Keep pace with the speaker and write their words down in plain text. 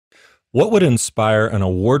What would inspire an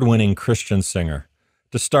award-winning Christian singer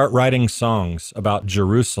to start writing songs about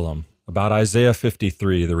Jerusalem, about Isaiah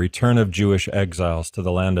 53, the return of Jewish exiles to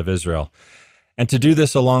the land of Israel, and to do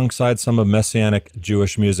this alongside some of Messianic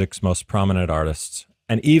Jewish music's most prominent artists,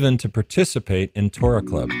 and even to participate in Torah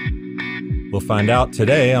Club? We'll find out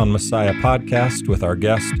today on Messiah Podcast with our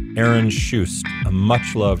guest, Aaron Shust, a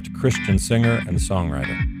much-loved Christian singer and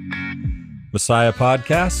songwriter. Messiah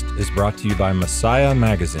Podcast is brought to you by Messiah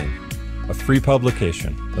Magazine, a free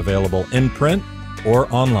publication available in print or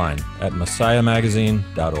online at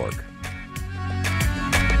messiahmagazine.org.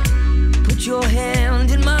 Put your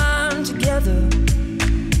hand in mine together.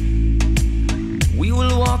 We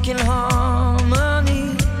will walk in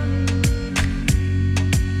harmony.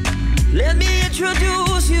 Let me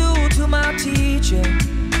introduce you to my teacher,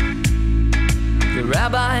 the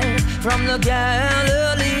rabbi from the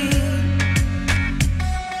Galilee.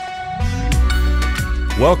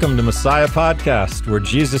 Welcome to Messiah Podcast, where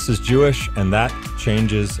Jesus is Jewish and that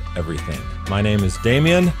changes everything. My name is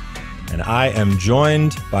Damian, and I am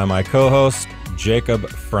joined by my co-host, Jacob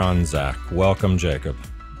Fronczak. Welcome, Jacob.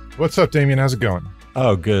 What's up, Damian? How's it going?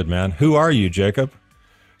 Oh, good, man. Who are you, Jacob?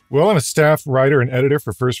 Well, I'm a staff writer and editor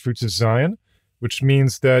for First Fruits of Zion, which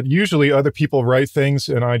means that usually other people write things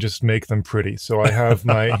and I just make them pretty. So I have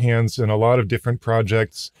my hands in a lot of different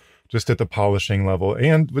projects just at the polishing level.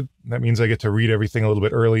 And that means I get to read everything a little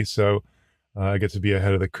bit early, so I get to be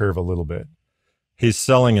ahead of the curve a little bit. He's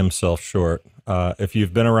selling himself short. If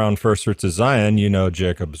you've been around First Fruits of Zion, you know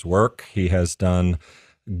Jacob's work. He has done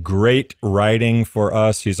great writing for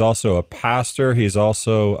us. He's also a pastor. He's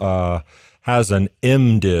also has an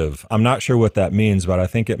MDiv. I'm not sure what that means, but I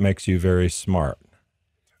think it makes you very smart.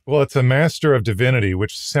 Well, it's a Master of Divinity,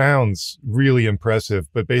 which sounds really impressive,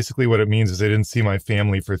 but basically what it means is I didn't see my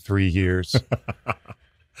family for 3 years.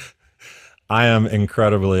 I am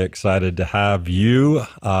incredibly excited to have you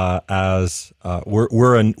as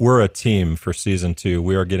we're a team for season 2.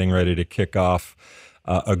 We are getting ready to kick off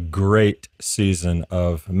a great season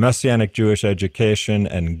of Messianic Jewish education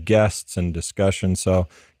and guests and discussion. So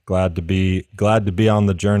glad to be on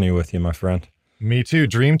the journey with you, my friend. Me too.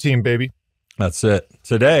 Dream team, baby. That's it.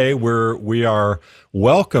 Today we are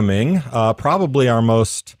welcoming probably our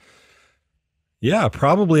most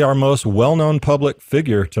well-known public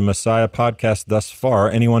figure to Messiah Podcast thus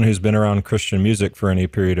far. Anyone who's been around Christian music for any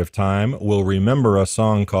period of time will remember a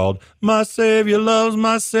song called "My Savior Loves,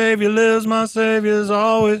 My Savior Lives, My Savior's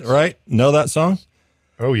Always." Right? Know that song?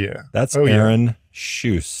 Oh yeah. That's Aaron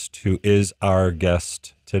Shust, who is our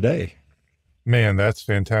guest today. Man, that's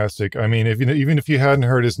fantastic. I mean, even if you hadn't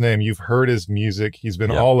heard his name, you've heard his music. He's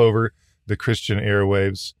been all over the Christian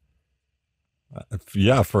airwaves.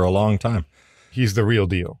 Yeah, for a long time. He's the real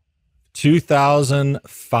deal.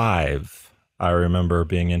 2005, I remember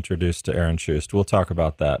being introduced to Aaron Shust. We'll talk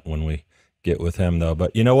about that when we get with him, though.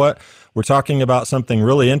 But you know what? We're talking about something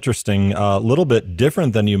really interesting, a little bit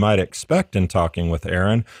different than you might expect in talking with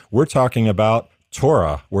Aaron. We're talking about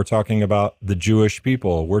Torah. We're talking about the Jewish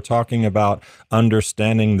people. We're talking about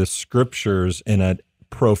understanding the scriptures in a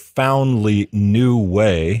profoundly new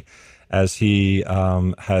way as he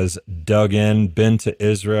has dug in, been to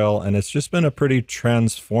Israel, and it's just been a pretty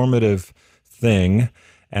transformative thing.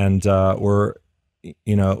 And we're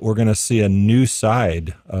going to see a new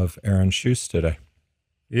side of Aaron Shust today.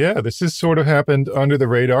 Yeah, this has sort of happened under the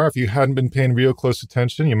radar. If you hadn't been paying real close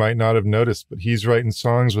attention, you might not have noticed, but he's writing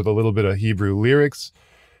songs with a little bit of Hebrew lyrics.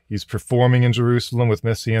 He's performing in Jerusalem with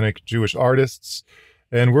Messianic Jewish artists.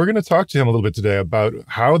 And we're going to talk to him a little bit today about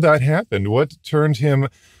how that happened, what turned him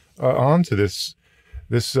onto this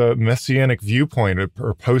Messianic viewpoint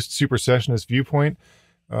or post-supersessionist viewpoint.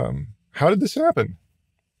 How did this happen?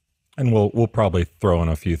 And we'll probably throw in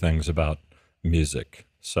a few things about music.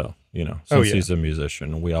 So, since he's a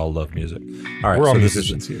musician, we all love music. All right, we're all so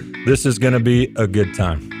musicians here. This is going to be a good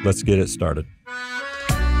time. Let's get it started.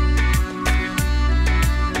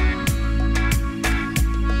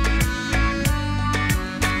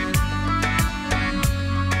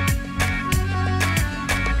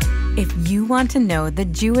 If you want to know the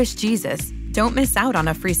Jewish Jesus, don't miss out on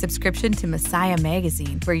a free subscription to Messiah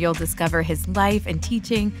Magazine, where you'll discover his life and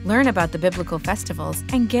teaching, learn about the biblical festivals,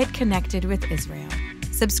 and get connected with Israel.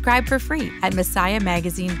 Subscribe for free at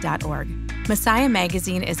messiahmagazine.org. Messiah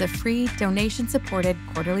Magazine is a free, donation-supported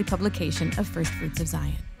quarterly publication of First Fruits of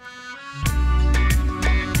Zion.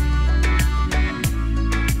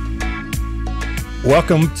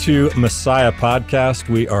 Welcome to Messiah Podcast.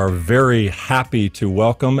 We are very happy to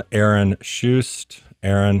welcome Aaron Shust.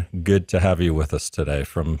 Aaron, good to have you with us today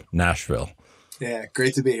from Nashville. Yeah,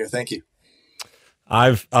 great to be here. Thank you.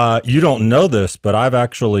 You don't know this, but I've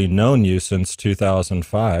actually known you since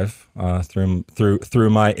 2005 through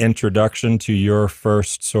my introduction to your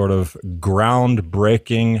first sort of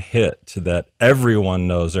groundbreaking hit that everyone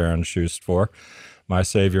knows Aaron Shust for. My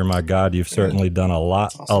Savior, My God. You've certainly done a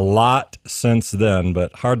lot since then,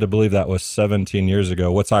 but hard to believe that was 17 years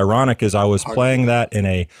ago. What's ironic is I was playing that in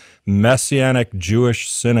a Messianic Jewish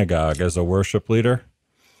synagogue as a worship leader.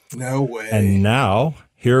 No way. And now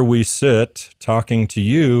here we sit talking to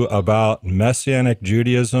you about Messianic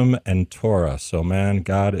Judaism and Torah. So, man,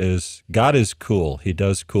 God is cool. He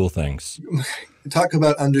does cool things. Talk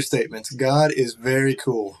about understatements. God is very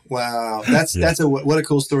cool. Wow. What a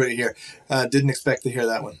cool story to hear. Didn't expect to hear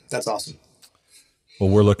that one. That's awesome. Well,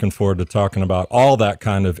 we're looking forward to talking about all that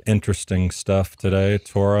kind of interesting stuff today.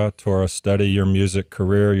 Torah study, your music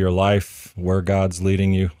career, your life, where God's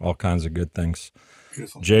leading you, all kinds of good things.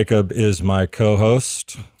 Beautiful. Jacob is my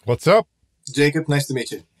co-host. What's up? Jacob, nice to meet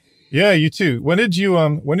you. Yeah, you too. When did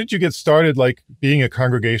you get started, like, being a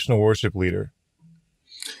congregational worship leader?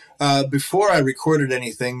 Before I recorded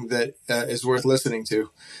anything that is worth listening to,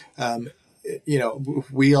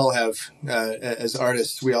 we all have, as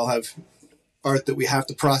artists, we all have art that we have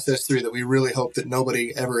to process through that we really hope that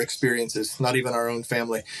nobody ever experiences, not even our own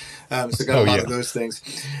family. So got a lot of those things.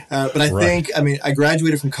 But I think, I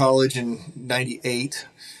graduated from college in 98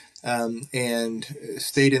 and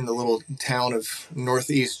stayed in the little town of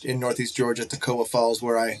Northeast Georgia, Toccoa Falls,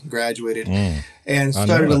 where I graduated, and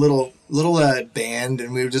started a little band,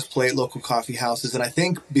 and we would just play at local coffee houses. And I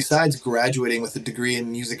think besides graduating with a degree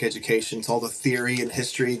in music education, it's all the theory and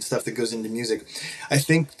history and stuff that goes into music. I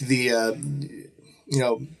think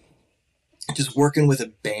just working with a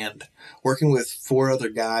band, working with 4 other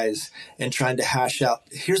guys and trying to hash out,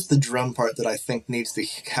 here's the drum part that I think needs to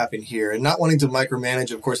happen here. And not wanting to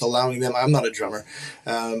micromanage, of course, allowing them, I'm not a drummer,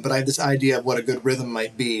 but I have this idea of what a good rhythm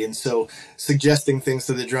might be. And so suggesting things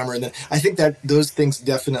to the drummer. And then I think that those things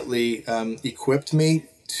definitely equipped me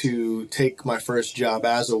to take my first job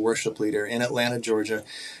as a worship leader in Atlanta, Georgia,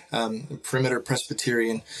 Perimeter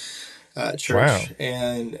Presbyterian Church. Wow.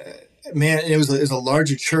 And man, it was a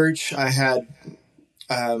larger church. I had,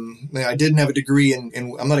 I didn't have a degree in,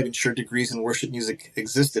 I'm not even sure degrees in worship music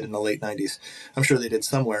existed in the late 90s. I'm sure they did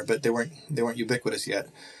somewhere, but they weren't ubiquitous yet.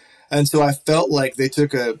 And so I felt like they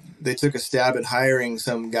took a stab at hiring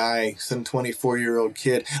some guy, some 24-year-old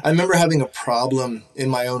kid. I remember having a problem in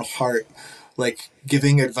my own heart, like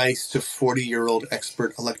giving advice to 40-year-old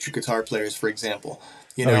expert electric guitar players, for example.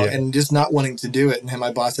 And just not wanting to do it. And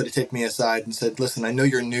my boss had to take me aside and said, listen, I know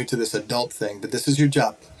you're new to this adult thing, but this is your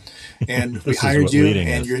job. And we hired you,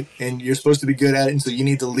 and you're supposed to be good at it, and so you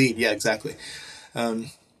need to lead. Yeah, exactly.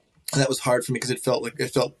 And that was hard for me because it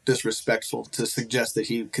felt disrespectful to suggest that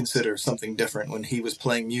he consider something different when he was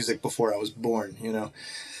playing music before I was born,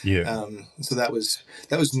 Yeah. So that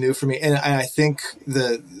was new for me. And I think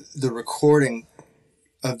the recording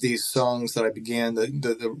of these songs that I began,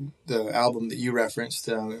 the album that you referenced,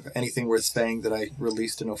 Anything Worth Saying, that I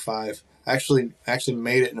released in 2005. I actually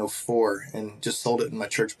made it in 2004 and just sold it in my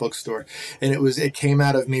church bookstore. And it came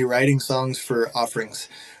out of me writing songs for offerings,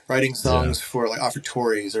 writing songs for like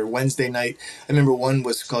offertories or Wednesday night. I remember one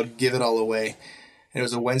was called Give It All Away. And it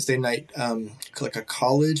was a Wednesday night, like a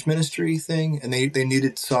college ministry thing. And they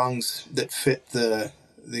needed songs that fit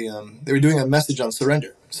they were doing a message on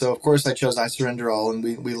surrender. So, of course, I chose I Surrender All, and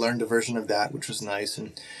we learned a version of that, which was nice.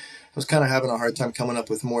 And I was kind of having a hard time coming up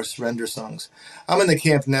with more surrender songs. I'm in the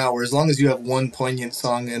camp now where as long as you have one poignant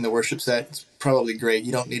song in the worship set, it's probably great.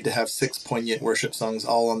 You don't need to have 6 poignant worship songs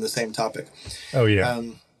all on the same topic. Oh, yeah.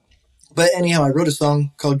 But anyhow, I wrote a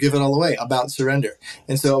song called Give It All Away about surrender.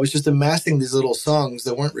 And so I was just amassing these little songs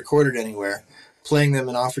that weren't recorded anywhere, playing them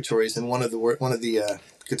in offertories. And one of the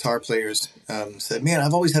guitar players said, man,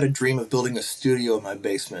 I've always had a dream of building a studio in my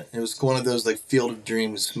basement. It was one of those like Field of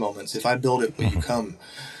Dreams moments. If I build it, will you come?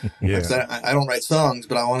 I don't write songs,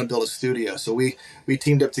 but I want to build a studio. So we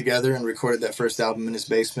teamed up together and recorded that first album in his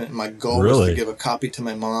basement. And my goal was to give a copy to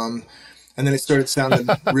my mom. And then it started sounding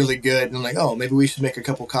really good. And I'm like, oh, maybe we should make a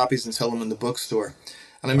couple copies and sell them in the bookstore.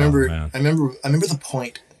 And I remember the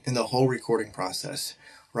point in the whole recording process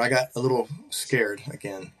where I got a little scared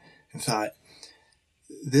again and thought,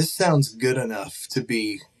 this sounds good enough to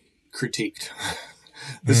be critiqued.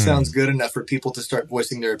 This sounds good enough for people to start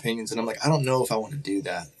voicing their opinions. And I'm like, I don't know if I want to do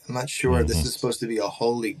that. I'm not sure this is supposed to be a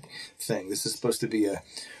holy thing. This is supposed to be a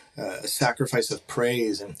sacrifice of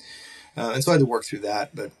praise. And so I had to work through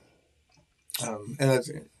that. But and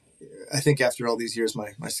I think after all these years,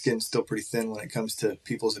 my skin's still pretty thin when it comes to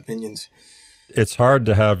people's opinions. It's hard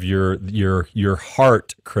to have your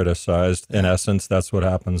heart criticized. In essence, that's what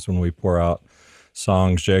happens when we pour out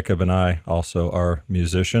songs. Jacob and I also are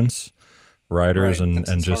musicians, writers, Right. and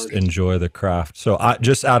That's just hard. enjoy the craft. So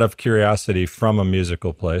just out of curiosity, from a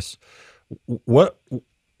musical place, what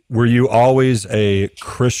were you always a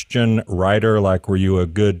Christian writer? Like, were you a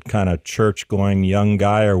good kind of church going young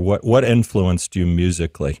guy, or what influenced you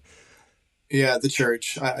musically? Yeah, the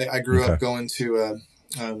church. I grew Okay. up going to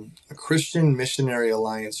a Christian Missionary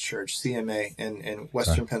Alliance Church, CMA, in Okay.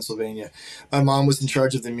 Western Pennsylvania. My mom was in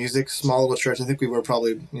charge of the music. Small little church. I think we were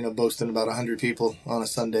probably, boasting about 100 people on a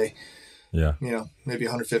Sunday. Yeah. Maybe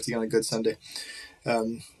 150 on a good Sunday.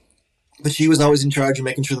 But she was always in charge of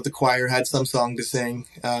making sure that the choir had some song to sing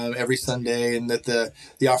every Sunday, and that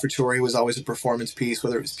the offertory was always a performance piece,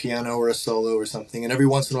 whether it was piano or a solo or something. And every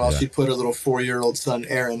once in a while, Yeah. she'd put her little 4-year-old son,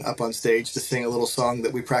 Aaron, up on stage to sing a little song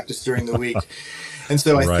that we practiced during the week. And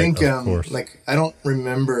so I Right, think, of course. I don't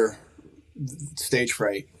remember stage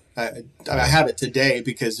fright. I have it today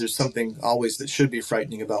because there's something always that should be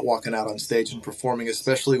frightening about walking out on stage and performing,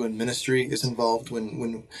 especially when ministry is involved.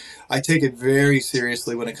 When I take it very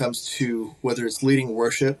seriously when it comes to whether it's leading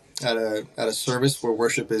worship at a service where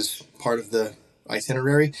worship is part of the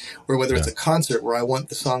itinerary, or whether it's a concert where I want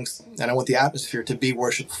the songs and I want the atmosphere to be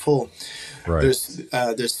worshipful. Right.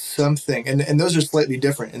 There's something, and those are slightly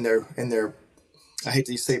different in their I hate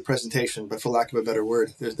to say presentation, but for lack of a better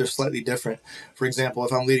word, they're slightly different. For example,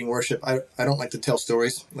 if I'm leading worship, I don't like to tell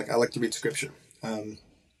stories. Like, I like to read scripture. If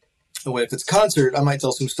it's a concert, I might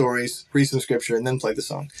tell some stories, read some scripture, and then play the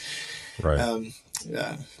song. Right.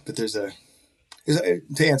 But to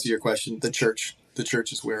answer your question, the church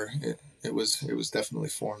is where it was definitely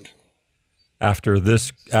formed. After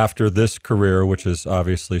this career, which is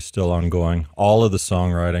obviously still ongoing, all of the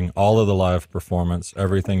songwriting, all of the live performance,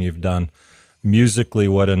 everything you've done, musically,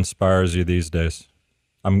 what inspires you these days?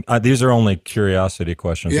 These are only curiosity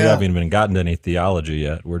questions. Yeah. We haven't even gotten to any theology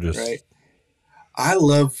yet. We're just Right. I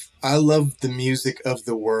love the music of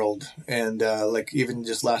the world, and even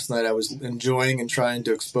just last night, I was enjoying and trying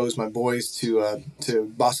to expose my boys to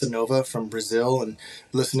bossa nova from Brazil, and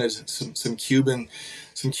listen to some Cuban.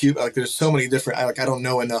 Like, there's so many different. I don't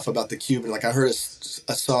know enough about the Cuban. Like, I heard a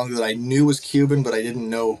song that I knew was Cuban, but I didn't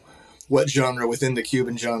know what genre within the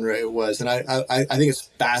Cuban genre it was. And I think it's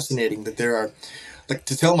fascinating that there are, like,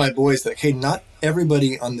 to tell my boys that, hey, not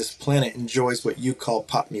everybody on this planet enjoys what you call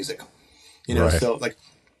pop music, Right. So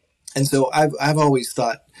so I've always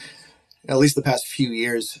thought, at least the past few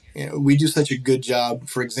years, we do such a good job,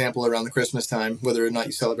 for example, around the Christmas time, whether or not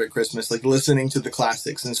you celebrate Christmas, like listening to the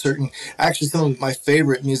classics, and actually some of my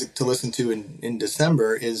favorite music to listen to in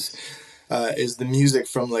December is the music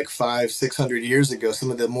from like 500-600 years ago.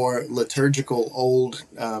 Some of the more liturgical old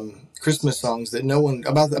Christmas songs that no one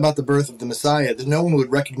about the birth of the Messiah that no one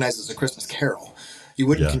would recognize as a Christmas carol. You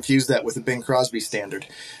wouldn't confuse that with a Bing Crosby standard,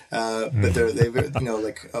 but they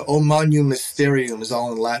like "O Magnum Mysterium" is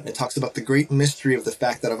all in Latin. It talks about the great mystery of the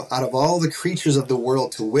fact that out of all the creatures of the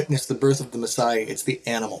world to witness the birth of the Messiah, it's the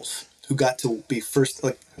animals who got to be first.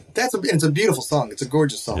 Like, it's a beautiful song. It's a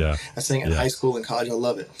gorgeous song. Yeah. I sang it in high school and college. I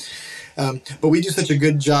love it. But we do such a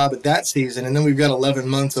good job at that season, and then we've got 11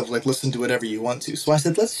 months of like listen to whatever you want to. So I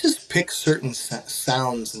said, let's just pick certain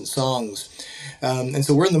sounds and songs. And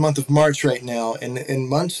so we're in the month of March right now, and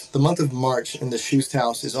the month of March in the Shust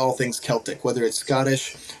house is all things Celtic, whether it's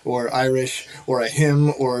Scottish or Irish or a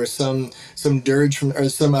hymn or some dirge from, or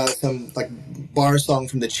some like bar song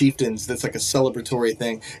from the Chieftains that's like a celebratory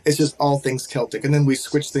thing. It's just all things Celtic, and then we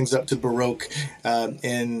switch things up to Baroque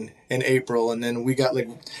in April, and then we got like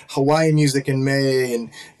Hawaiian music in May, and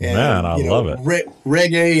Man, I love it.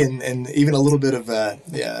 Reggae, and even a little bit of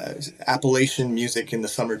Appalachian music in the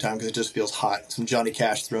summertime because it just feels hot. Some Johnny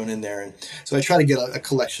Cash thrown in there, and so I try to get a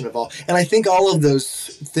collection of all. And I think all of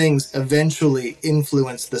those things eventually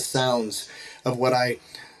influence the sounds of what I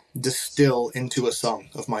distill into a song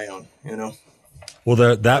of my own.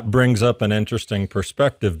 Well, that brings up an interesting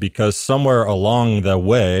perspective, because somewhere along the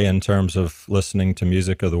way, in terms of listening to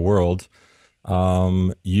music of the world,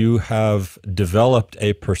 you have developed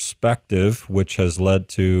a perspective which has led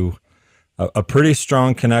to a pretty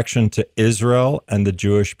strong connection to Israel and the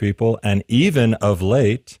Jewish people, and even of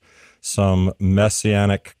late, some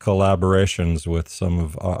messianic collaborations with some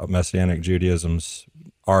of Messianic Judaism's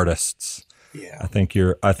artists. Yeah, I think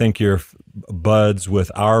you're buds with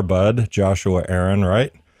our bud Joshua Aaron,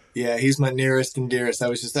 right? Yeah, he's my nearest and dearest. I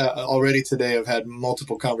was just already today. I've had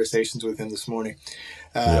multiple conversations with him this morning.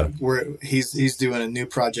 Where he's doing a new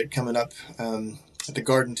project coming up at the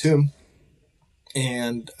Garden Tomb,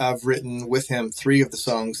 and I've written with him 3 of the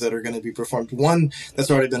songs that are going to be performed. One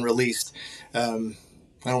that's already been released.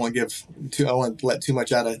 I don't want to let too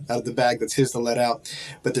much out of the bag that's his to let out.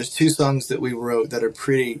 But there's 2 songs that we wrote that are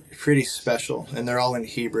pretty special, and they're all in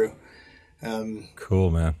Hebrew. Cool,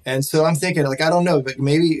 man. And so I'm thinking, like, I don't know, but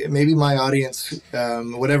maybe my audience,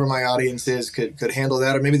 whatever my audience is, could handle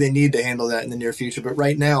that, or maybe they need to handle that in the near future. But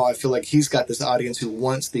right now, I feel like he's got this audience who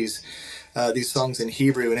wants these songs in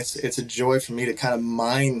Hebrew, and it's a joy for me to kind of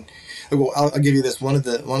mine. Well, I'll give you this. One of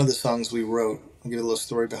the songs we wrote. I'll give you a little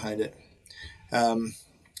story behind it.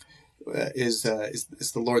 Is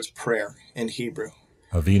the Lord's Prayer in Hebrew.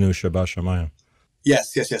 Avinu Sheba Shamayim.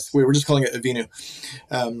 Yes. We were just calling it Avinu.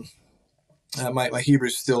 My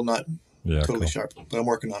Hebrew's still not totally sharp, but I'm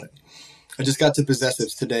working on it. I just got to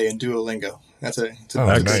possessives today in Duolingo. It's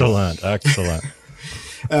Excellent.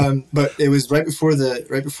 But it was right before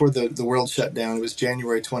the world shut down. It was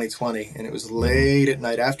January 2020, and it was late at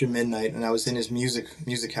night, after midnight, and I was in his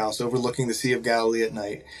music house overlooking the Sea of Galilee at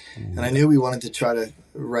night, and I knew we wanted to try to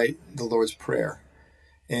write the Lord's Prayer.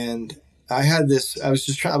 And I had this, I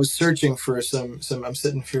was searching for some, I'm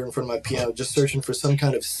sitting here in front of my piano, just searching for some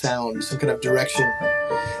kind of sound, some kind of direction.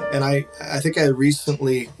 And I think I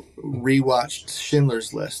recently rewatched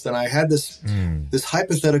Schindler's List, and I had this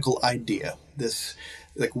hypothetical idea,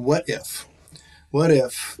 like, what if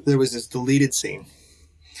there was this deleted scene,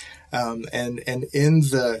 and in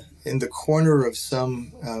the corner of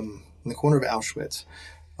in the corner of Auschwitz,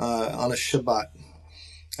 on a Shabbat,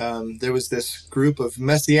 there was this group of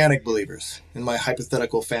Messianic believers in my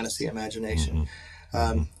hypothetical fantasy imagination.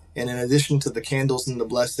 And in addition to the candles and the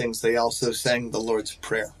blessings, they also sang the Lord's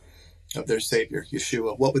Prayer of their Savior,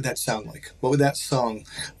 Yeshua. What would that sound like? What would that song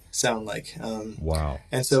sound like? Wow.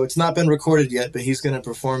 And so it's not been recorded yet, but he's going to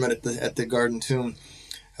perform it at the Garden Tomb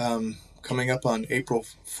coming up on April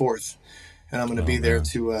 4th. And I'm going to be there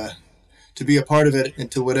to be a part of it, and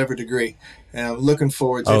to whatever degree. And I'm looking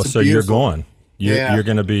forward to it. So you're going. You're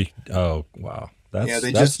going to be. Oh, wow. They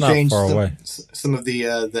that's just not changed far away. Some of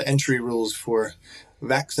the entry rules for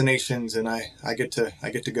vaccinations, and I get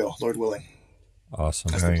to go, Lord willing.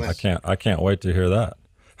 Awesome. I can't wait to hear that.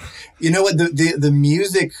 You know what, the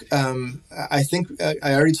music, I think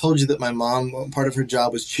I already told you that my mom, part of her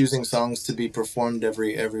job was choosing songs to be performed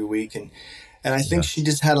every week, and I think she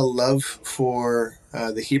just had a love for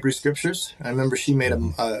the Hebrew scriptures. I remember she made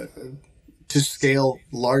a to scale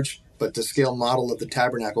model of the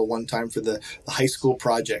tabernacle one time for the high school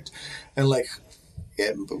project. And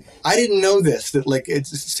I didn't know this, that it's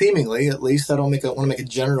seemingly, at least, I don't want to make a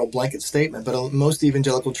general blanket statement, but most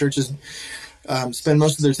evangelical churches spend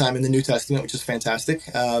most of their time in the New Testament, which is fantastic,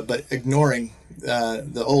 but ignoring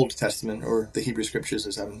the Old Testament, or the Hebrew scriptures,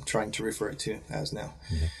 as I'm trying to refer it to as now.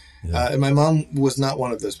 And my mom was not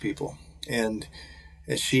one of those people, and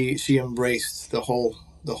she embraced the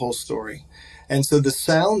whole story. And so the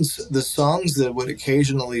songs that would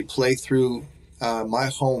occasionally play through my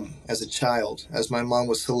home as a child, as my mom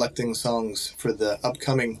was selecting songs for the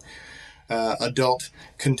upcoming adult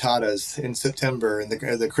cantatas in September, and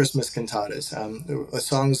the Christmas cantatas,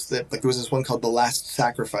 songs that, there was this one called "The Last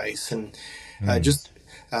Sacrifice," and I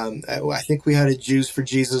think we had a Jews for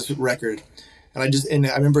Jesus record. And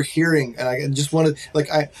I remember hearing, and I just wanted,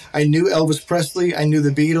 I knew Elvis Presley, I knew the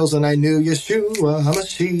Beatles, and I knew Yeshua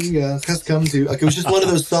HaMashiach has come to. It was just one of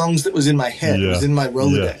those songs that was in my head. It was in my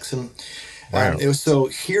Rolodex. And it was, so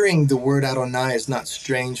hearing the word Adonai is not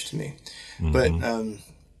strange to me. But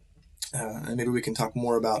and maybe we can talk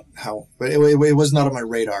more about how, but it was not on my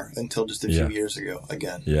radar until just a few years ago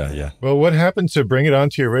again. Well, what happened to bring it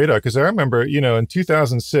onto your radar? Because I remember, in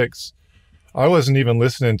 2006, I wasn't even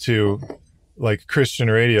listening to Christian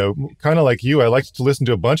radio. Kind of like you, I liked to listen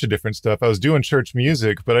to a bunch of different stuff. I was doing church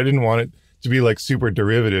music, but I didn't want it to be super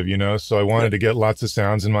derivative, so I wanted to get lots of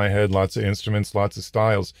sounds in my head, lots of instruments, lots of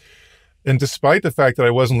styles. And despite the fact that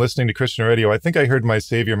I wasn't listening to Christian radio, I think I heard My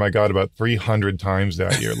Savior, My God about 300 times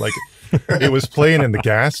that year. It was playing in the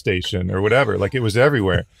gas station or whatever. It was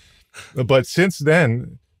everywhere. But since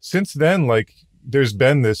then, there's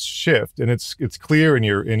been this shift, and it's clear in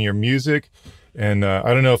your music. And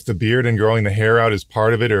I don't know if the beard and growing the hair out is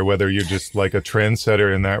part of it, or whether you're just a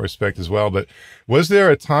trendsetter in that respect as well. But was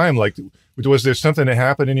there a time, was there something that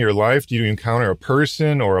happened in your life? Did you encounter a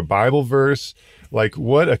person or a Bible verse?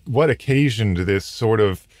 What occasioned this sort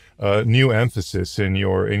of new emphasis in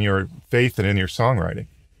your faith and in your songwriting?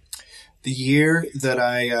 The year that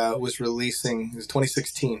I was releasing, it was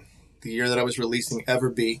 2016, the year that I was releasing Ever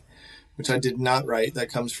Be, which I did not write.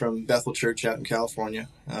 That comes from Bethel Church out in California,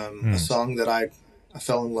 a song that I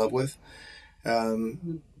fell in love with,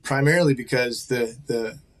 primarily because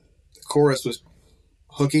the chorus was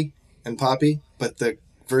hooky and poppy, but the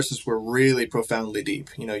verses were really profoundly deep.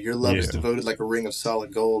 You know, your love is devoted like a ring of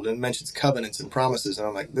solid gold, and it mentions covenants and promises. And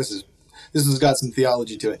I'm like, this has got some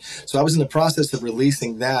theology to it. So I was in the process of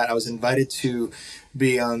releasing that. I was invited to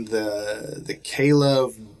be on the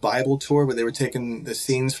Caleb Bible tour, where they were taking the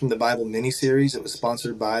scenes from the Bible miniseries. It was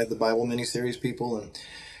sponsored by the Bible miniseries people,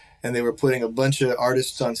 and they were putting a bunch of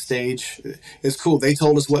artists on stage. It's cool. They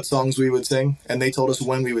told us what songs we would sing, and they told us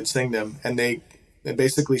when we would sing them, and they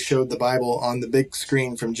basically showed the Bible on the big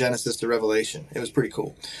screen from Genesis to Revelation. It was pretty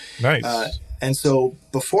cool. Nice. And so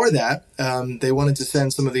before that, they wanted to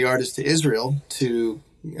send some of the artists to Israel to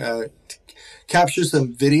capture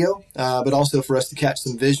some video, but also for us to catch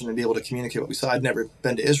some vision and be able to communicate what we saw. I'd never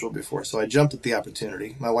been to Israel before, so I jumped at the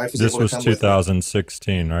opportunity. My wife was able to come with me. This was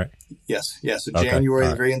 2016, right? Yes. So Okay. January,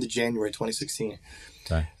 All the very end of January 2016.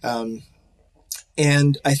 Okay.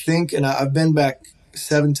 And I think, and I've been back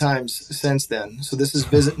 7 times since then. So this is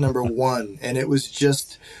visit number 1, and it was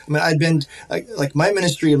just, I mean, I'd been like my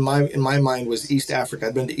ministry in my mind was East Africa.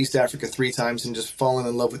 I'd been to East Africa 3 times and just fallen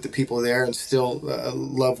in love with the people there, and still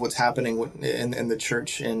love what's happening in the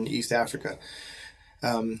church in East Africa.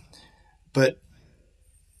 But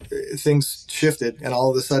things shifted, and all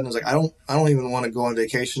of a sudden I was like, I don't even want to go on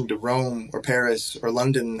vacation to Rome or Paris or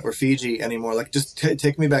London or Fiji anymore. Like, just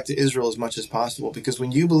take me back to Israel as much as possible, because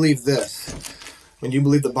when you believe this, when you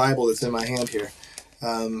believe the Bible that's in my hand here,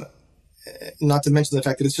 not to mention the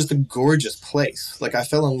fact that it's just a gorgeous place. Like, I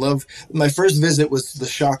fell in love. My first visit was the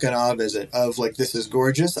shock and awe visit of like, this is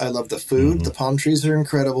gorgeous. I love the food. The palm trees are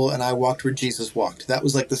incredible. And I walked where Jesus walked. That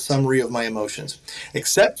was like the summary of my emotions,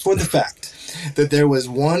 except for the fact that there was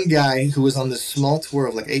one guy who was on this small tour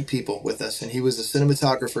of like 8 people with us. And he was a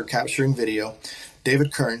cinematographer capturing video,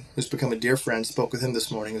 David Kern, who's become a dear friend. Spoke with him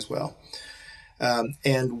this morning as well.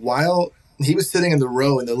 And while he was sitting in the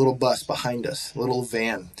row in the little bus behind us, a little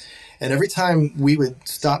van. And every time we would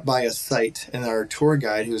stop by a site, and our tour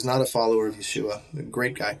guide, who was not a follower of Yeshua, a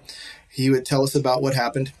great guy, he would tell us about what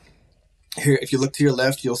happened. Here, if you look to your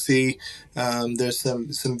left, you'll see there's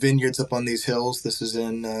some vineyards up on these hills. This is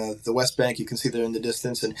in the West Bank. You can see there in the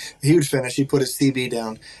distance. And he would finish. He put his CB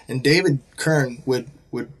down. And David Kern would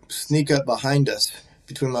sneak up behind us,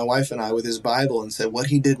 between my wife and I, with his Bible, and said, what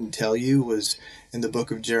he didn't tell you was in the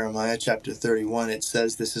book of Jeremiah, chapter 31, it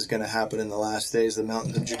says this is going to happen in the last days. The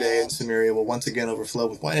mountains of Judea and Samaria will once again overflow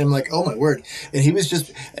with wine. And I'm like, oh my word. And he was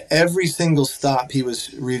just, every single stop, he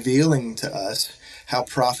was revealing to us how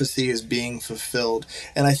prophecy is being fulfilled.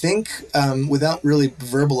 And I think without really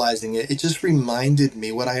verbalizing it, it just reminded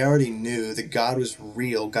me what I already knew, that God was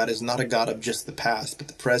real. God is not a God of just the past, but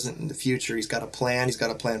the present and the future. He's got a plan. He's got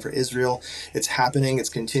a plan for Israel. It's happening. It's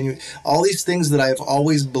continuing. All these things that I've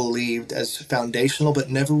always believed as foundational, but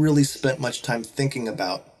never really spent much time thinking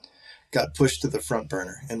about, got pushed to the front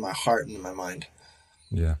burner in my heart and in my mind.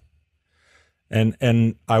 Yeah.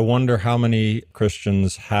 And I wonder how many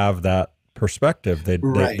Christians have that perspective.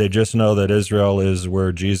 They just know that Israel is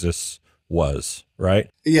where Jesus was, right?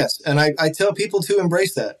 Yes, and I tell people to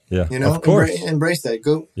embrace that. Yeah, you know, of course. Embrace that.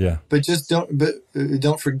 Go. Yeah, but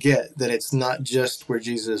don't forget that it's not just where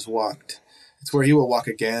Jesus walked; it's where He will walk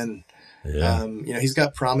again. Yeah. You know, He's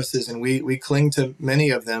got promises, and we cling to many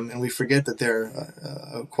of them, and we forget that there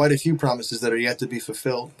are quite a few promises that are yet to be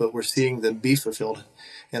fulfilled, but we're seeing them be fulfilled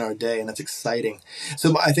in our day, and that's exciting.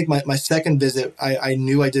 So I think my second visit, I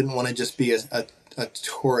knew I didn't want to just be a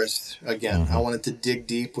tourist again. I wanted to dig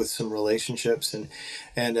deep with some relationships,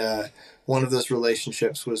 and one of those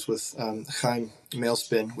relationships was with Chaim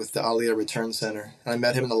Mailspin with the Aliyah Return Center. And I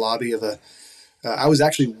met him in the lobby of I was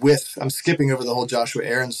actually I'm skipping over the whole Joshua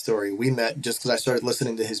Aaron story. We met just because I started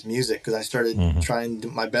listening to his music, because I started trying to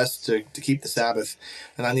do my best to keep the Sabbath.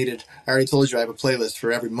 And I already told you I have a playlist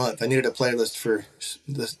for every month. I needed a playlist for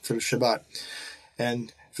Shabbat.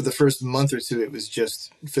 And for the first month or 2, it was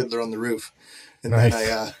just Fiddler on the Roof. And nice.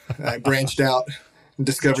 Then I branched out and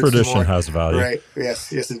discovered tradition some more. has value. Right.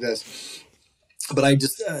 Yes, it does. But I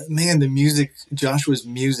just, the music, Joshua's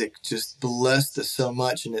music just blessed us so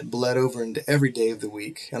much, and it bled over into every day of the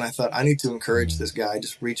week. And I thought, I need to encourage this guy. I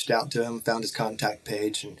just reached out to him, found his contact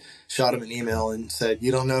page, and shot him an email and said,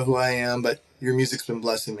 you don't know who I am, but your music's been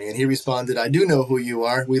blessing me. And he responded, I do know who you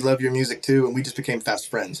are. We love your music too. And we just became fast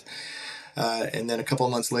friends. And then a couple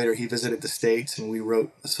of months later, he visited the States, and we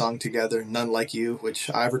wrote a song together, None Like You, which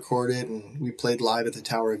I've recorded, and we played live at the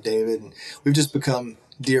Tower of David. And we've just become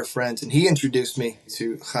dear friends. And he introduced me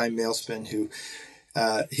to Chaim Mailspin, who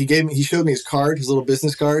he showed me his card, his little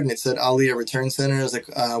business card, and it said Aliyah Return Center. I was like,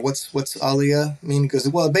 what's Aliyah mean? He goes,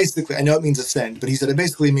 well, basically, I know it means ascend, but he said it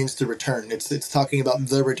basically means to return. It's talking about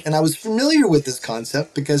the return. And I was familiar with this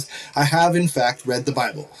concept because I have, in fact, read the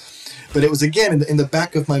Bible. but it was again in the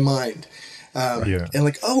back of my mind. Yeah. And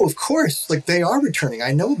like, oh, of course, like they are returning.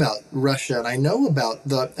 I know about Russia, and I know about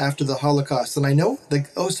after the Holocaust, and I know like,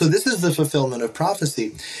 oh, so this is the fulfillment of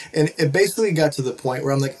prophecy. And it basically got to the point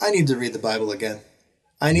where I'm like, I need to read the Bible again.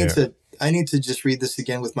 I need to just read this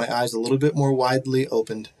again with my eyes a little bit more widely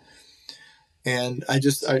opened. And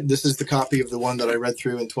this is the copy of the one that I read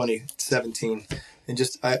through in 2017, and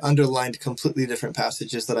I underlined completely different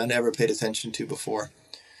passages that I never paid attention to before,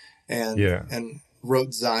 and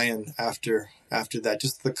wrote Zion after that.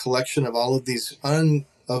 Just the collection of all of these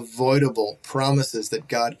unavoidable promises that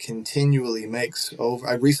God continually makes over.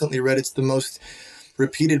 I recently read it's the most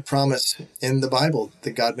repeated promise in the Bible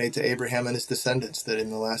that God made to Abraham and his descendants, that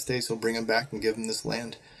in the last days he'll bring them back and give them this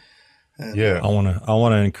land. And, I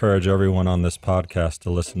want to encourage everyone on this podcast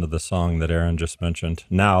to listen to the song that Aaron just mentioned.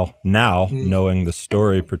 Now, knowing the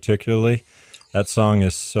story particularly, that song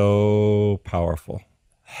is so powerful.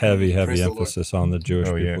 Heavy emphasis on the Jewish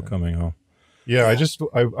people coming home. Yeah,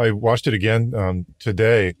 I watched it again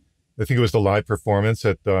today. I think it was the live performance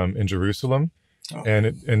at in Jerusalem,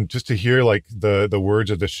 and just to hear like the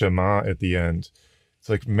words of the Shema at the end, it's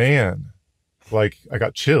like, man, like I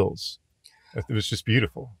got chills. It was just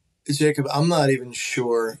beautiful. Jacob, I'm not even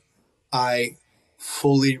sure I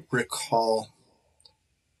fully recall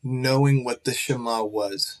knowing what the Shema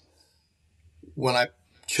was when I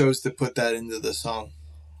chose to put that into the song.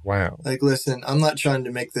 Wow. Like, listen, I'm not trying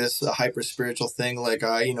to make this a hyper spiritual thing. Like,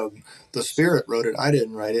 the Spirit wrote it. I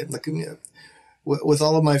didn't write it. Like, with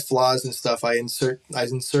all of my flaws and stuff, I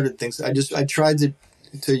inserted things. I tried to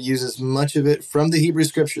use as much of it from the Hebrew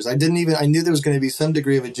scriptures. I knew there was going to be some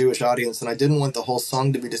degree of a Jewish audience, and I didn't want the whole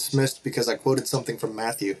song to be dismissed because I quoted something from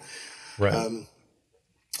Matthew. Right.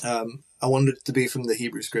 I wanted it to be from the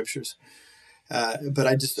Hebrew scriptures. But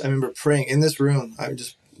I remember praying in this room. I was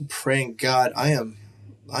just praying, God, I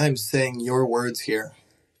am saying your words here,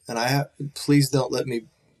 and please don't let me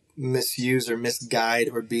misuse or misguide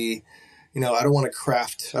or be, I don't want to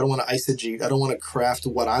eisegete. I don't want to craft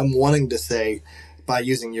what I'm wanting to say by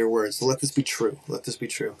using your words. So let this be true. Let this be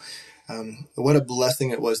true. What a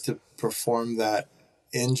blessing it was to perform that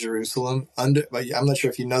in Jerusalem. I'm not sure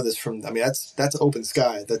if you know this that's open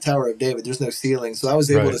sky, the Tower of David. There's no ceiling. So I was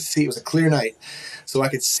able to see, it was a clear night. So I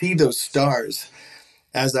could see those stars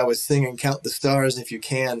as I was singing, count the stars if you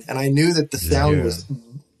can. And I knew that the sound was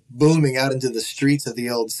booming out into the streets of the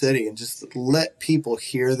old city, and just let people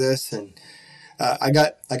hear this. And I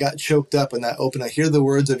got choked up in that open. I hear the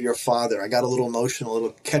words of your Father. I got a little emotional, a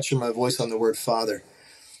little catch in my voice on the word Father.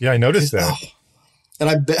 Yeah, I noticed that. And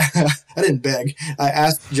I didn't beg. I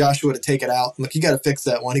asked Joshua to take it out. I'm like, you got to fix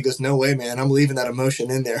that one. He goes, no way, man. I'm leaving that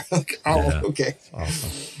emotion in there. I'm like, okay.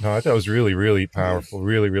 Awesome. No, I thought it was really, really powerful.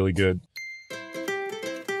 Really, really good.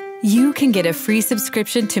 You can get a free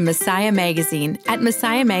subscription to Messiah Magazine at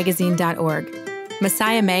messiahmagazine.org.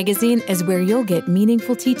 Messiah Magazine is where you'll get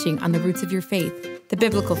meaningful teaching on the roots of your faith, the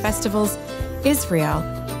biblical festivals, Israel,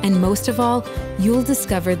 and most of all, you'll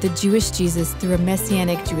discover the Jewish Jesus through a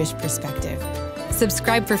Messianic Jewish perspective.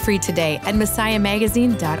 Subscribe for free today at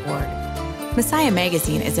messiahmagazine.org. Messiah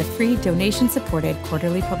Magazine is a free donation-supported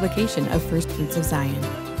quarterly publication of First Fruits of Zion.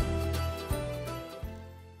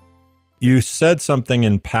 You said something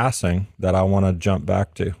in passing that I want to jump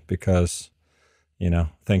back to because,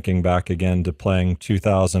 thinking back again to playing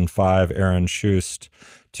 2005 Aaron Shust,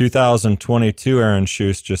 2022 Aaron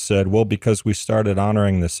Shust just said, well, because we started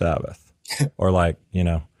honoring the Sabbath. Or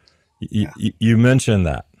you mentioned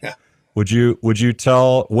that. Yeah. Would you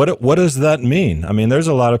tell, what does that mean? I mean, there's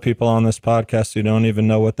a lot of people on this podcast who don't even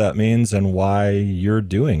know what that means and why you're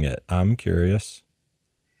doing it. I'm curious.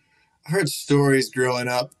 I heard stories growing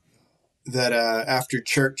up that after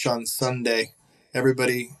church on Sunday,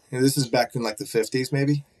 everybody, this is back in like the 50s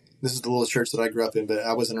maybe. This is the little church that I grew up in, but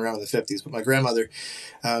I wasn't around in the 50s. But my grandmother,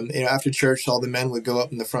 after church, all the men would go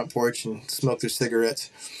up in the front porch and smoke their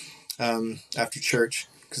cigarettes after church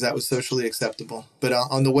because that was socially acceptable. But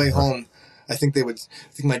on the way home, I think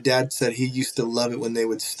my dad said he used to love it when they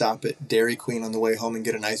would stop at Dairy Queen on the way home and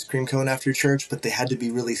get an ice cream cone after church, but they had to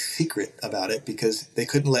be really secret about it because they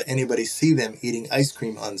couldn't let anybody see them eating ice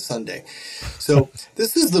cream on Sunday. So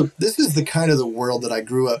this is the kind of the world that I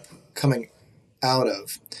grew up coming out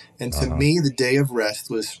of. And to me, the day of rest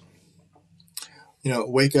was,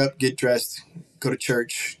 wake up, get dressed, go to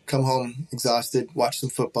church, come home exhausted, watch some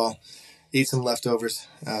football, eat some leftovers,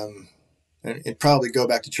 and probably go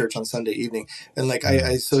back to church on Sunday evening. And I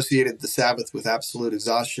associated the Sabbath with absolute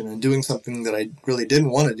exhaustion and doing something that I really didn't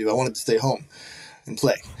want to do. I wanted to stay home and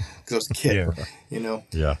play because I was a kid,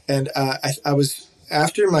 Yeah. And I was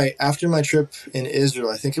after my trip in Israel,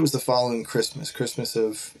 I think it was the following Christmas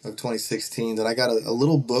of 2016, that I got a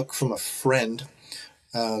little book from a friend,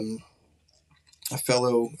 a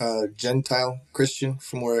fellow Gentile Christian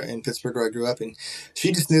from where in Pittsburgh where I grew up, and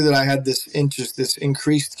she just knew that I had this interest, this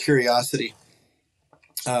increased curiosity,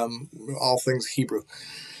 all things Hebrew,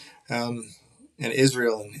 and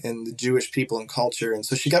Israel and the Jewish people and culture, and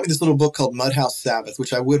so she got me this little book called Mudhouse Sabbath,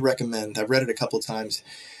 which I would recommend. I've read it a couple of times.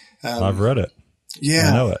 I've read it. Yeah,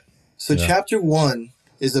 I know it. So chapter 1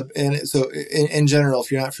 is in general,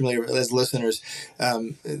 if you're not familiar as listeners,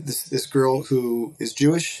 this girl who is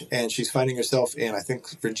Jewish, and she's finding herself in, I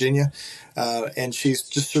think, Virginia, and she's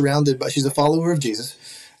just surrounded by, she's a follower of Jesus,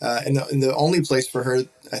 and the only place for her,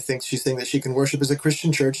 I think she's saying that she can worship is a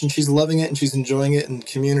Christian church, and she's loving it and she's enjoying it and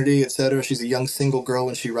community, etc. She's a young single girl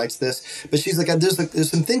when she writes this, but she's like,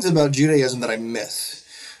 there's some things about Judaism that I miss.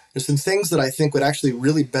 There's some things that I think would actually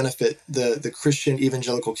really benefit the Christian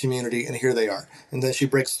evangelical community, and here they are. And then she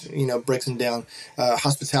breaks them down: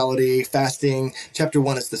 hospitality, fasting. Chapter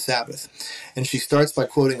 1 is the Sabbath, and she starts by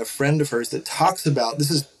quoting a friend of hers that talks about,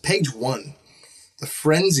 this is page 1, the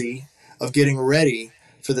frenzy of getting ready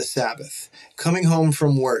for the Sabbath, coming home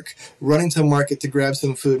from work, running to market to grab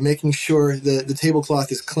some food, making sure the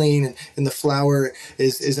tablecloth is clean and the flour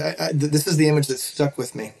is. This is the image that stuck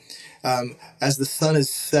with me. As the sun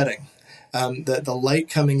is setting, the light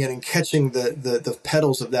coming in and catching the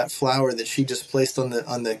petals of that flower that she just placed on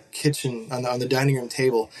the kitchen, on the dining room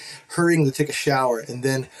table, hurrying to take a shower, and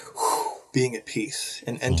then being at peace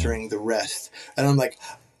and entering the rest. And I'm like,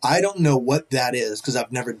 I don't know what that is because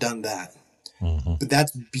I've never done that. But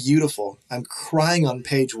that's beautiful. I'm crying on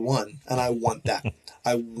page 1, and I want that.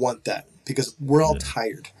 I want that because we're all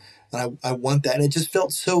tired, and I want that. And it just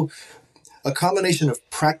felt so, a combination of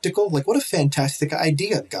practical, like what a fantastic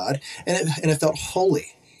idea, God, and it felt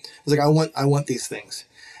holy. It was like, I want these things.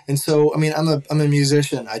 And so, I mean, I'm a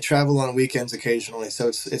musician. I travel on weekends occasionally, so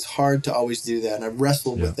it's hard to always do that, and I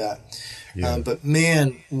wrestled with that. But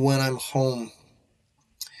man, when I'm home,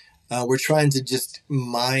 we're trying to just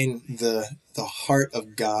mine the heart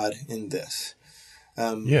of God in this.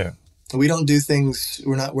 We don't do things.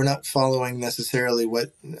 We're not following necessarily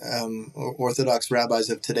what Orthodox rabbis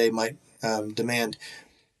of today might demand.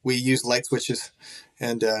 We use light switches,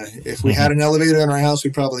 and if we had an elevator in our house,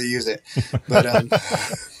 we'd probably use it. But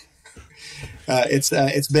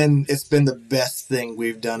it's been the best thing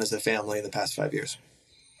we've done as a family in the past 5 years.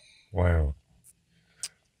 Wow,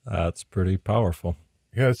 that's pretty powerful.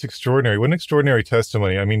 Yeah, it's extraordinary. What an extraordinary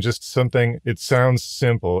testimony. I mean, just something, it sounds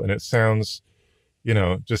simple and it sounds,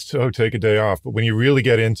 just, take a day off. But when you really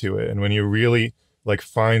get into it, and when you really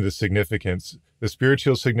find the significance, the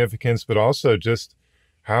spiritual significance, but also just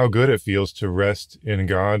how good it feels to rest in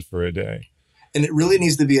God for a day. And it really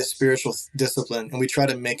needs to be a spiritual discipline, and we try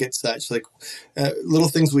to make it such. Little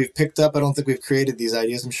things we've picked up. I don't think we've created these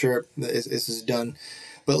ideas. I'm sure this is done.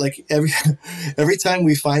 But every time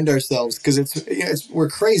we find ourselves, because we're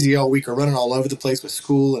crazy all week, we're running all over the place with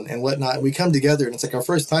school and whatnot, and we come together, and it's like our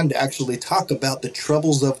first time to actually talk about the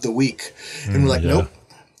troubles of the week. And we're like, nope,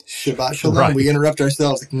 Shabbat Shalom. Right. We interrupt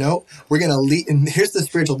ourselves. No, we're going to lead. And here's the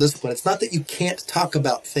spiritual discipline. It's not that you can't talk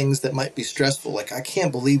about things that might be stressful. I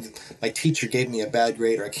can't believe my teacher gave me a bad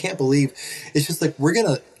grade, or I can't believe. It's just we're going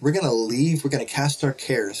to leave. We're going to cast our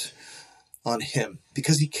cares on him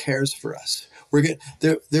because he cares for us.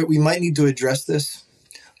 We might need to address this.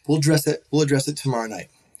 We'll address it tomorrow night.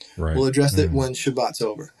 Right. We'll address it when Shabbat's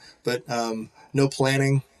over. But no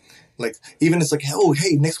planning. Even it's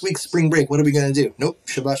hey, next week's spring break. What are we going to do? Nope.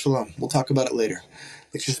 Shabbat Shalom. We'll talk about it later.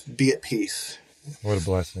 Let's just be at peace. What a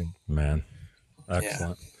blessing, man.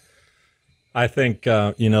 Excellent. Yeah. I think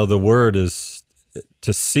the word is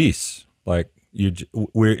to cease.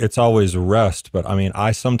 It's always rest. But I mean,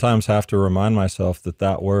 I sometimes have to remind myself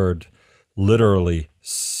that word literally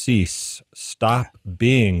cease, stop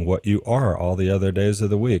being what you are all the other days of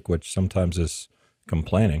the week, which sometimes is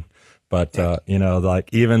complaining. But,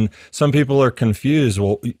 even some people are confused.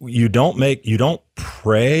 Well, you don't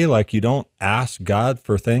pray, you don't ask God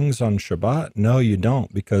for things on Shabbat. No, you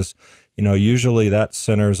don't, because, usually that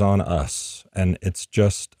centers on us and it's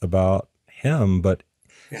just about him. But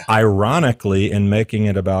ironically, in making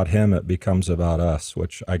it about him, it becomes about us,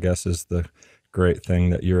 which I guess is the great thing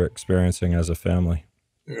that you're experiencing as a family.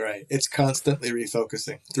 Right. It's constantly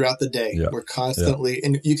refocusing throughout the day. Yep. We're constantly,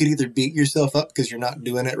 and you could either beat yourself up because you're not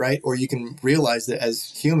doing it right, or you can realize that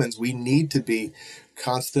as humans, we need to be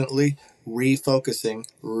constantly refocusing,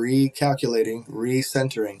 recalculating,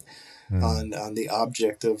 recentering on the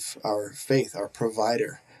object of our faith, our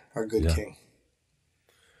provider, our good King.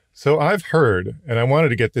 So I've heard, and I wanted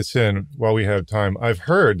to get this in while we have time. I've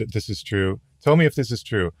heard that this is true. Tell me if this is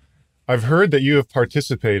true. I've heard that you have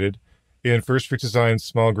participated in First Fruits of Zion's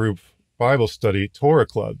small group Bible study, Torah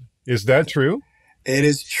Club. Is that true? It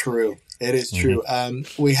is true. It is true.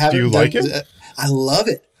 We haven't. Do you like it? I love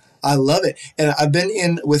it. I love it. And I've been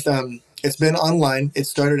in with it's been online. It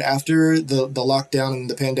started after the lockdown and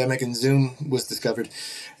the pandemic, and Zoom was discovered,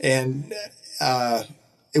 and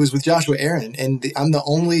it was with Joshua Aaron, and I'm the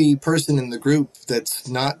only person in the group that's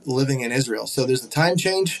not living in Israel. So there's a time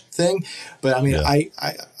change thing, but I mean, I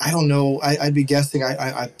don't know. I'd be guessing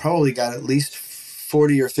I probably got at least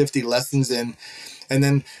 40 or 50 lessons in, and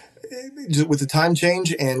then just with the time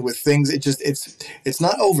change and with things, it's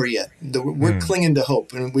not over yet. We're clinging to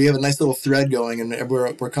hope, and we have a nice little thread going, and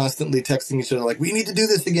we're constantly texting each other like, we need to do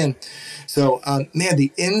this again. So man,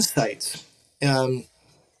 the insights.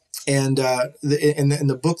 And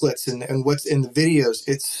the booklets and what's in the videos,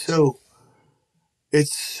 it's so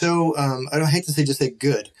I don't hate to say just say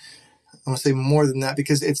good. I want to say more than that,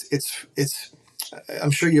 because it's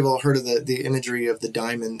I'm sure you've all heard of the imagery of the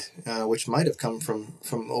diamond, which might have come from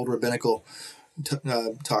old rabbinical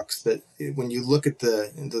talks, that when you look at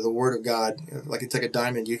the Word of God, like it's like a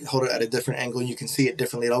diamond, you hold it at a different angle and you can see it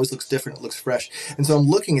differently. It always looks different. It looks fresh. And so I'm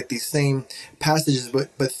looking at these same passages,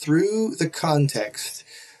 but through the context.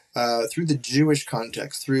 Through the Jewish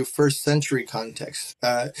context, through first century context,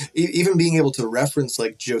 even being able to reference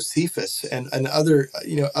like Josephus and other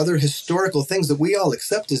historical things that we all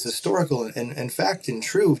accept as historical and fact and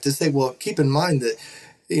true, to say, well, keep in mind that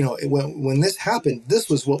when this happened, this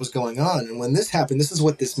was what was going on, and when this happened, this is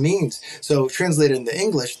what this means. So translated into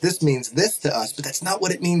English, this means this to us, but that's not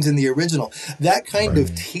what it means in the original. That kind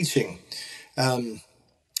of teaching.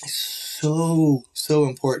 So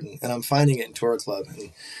important, and I'm finding it in Torah Club,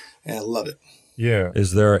 and I love it. Yeah.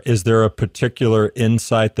 Is there a particular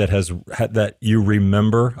insight that you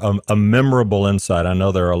remember, a memorable insight? I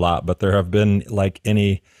know there are a lot, but there have been like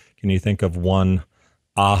any. Can you think of one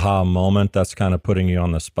aha moment? That's kind of putting you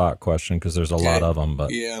on the spot question, because there's a lot of them.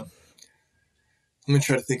 But yeah, I'm gonna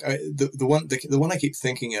try to think. The one I keep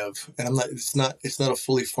thinking of, and it's not a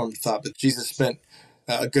fully formed thought, but Jesus spent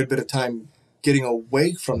a good bit of time getting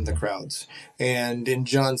away from the crowds. And in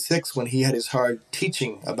John 6, when he had his hard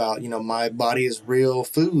teaching about, my body is real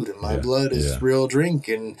food and my blood is real drink,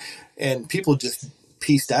 and people just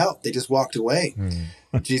pieced out. They just walked away.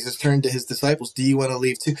 Jesus turned to his disciples, do you want to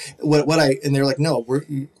leave too? And they're like, no,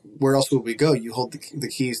 where else would we go? You hold the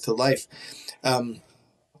keys to life.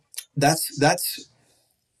 That's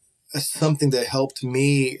something that helped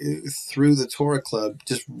me through the Torah Club,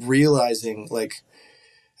 just realizing like,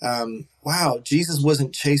 wow, Jesus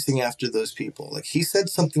wasn't chasing after those people. Like, he said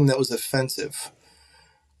something that was offensive,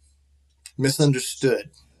 misunderstood.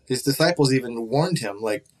 His disciples even warned him,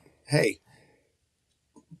 like, hey,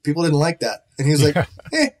 people didn't like that. And he was like,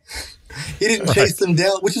 he didn't chase them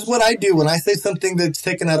down, which is what I do when I say something that's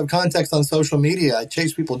taken out of context on social media. I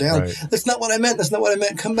chase people down. Right. That's not what I meant. That's not what I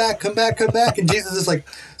meant. Come back. And Jesus is like,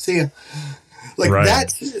 see ya. Like,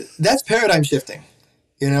 that's paradigm shifting.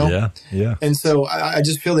 Yeah. And so I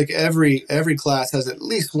just feel like every class has at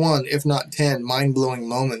least one, if not 10, mind-blowing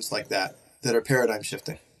moments like that are paradigm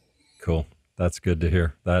shifting. Cool. That's good to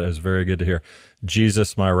hear. That is very good to hear.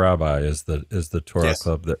 Jesus, my rabbi, is the Torah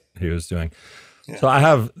Club that he was doing. Yeah. So I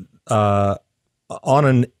have on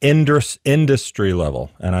an industry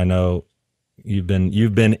level, and I know you've been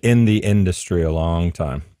in the industry a long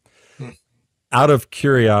time. Out of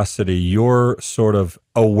curiosity, your sort of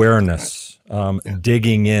awareness,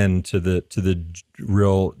 digging into the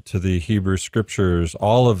Hebrew scriptures,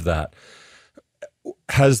 all of that.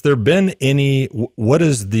 Has there been what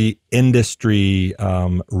is the industry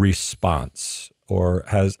response, or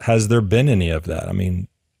has there been any of that? I mean,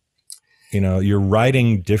 you're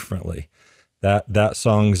writing differently. That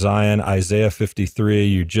song, Zion, Isaiah 53,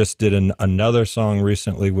 you just did another song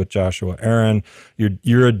recently with Joshua Aaron.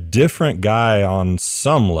 You're a different guy on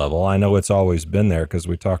some level. I know it's always been there, because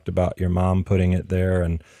we talked about your mom putting it there,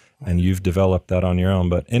 and you've developed that on your own.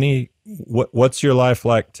 But what's your life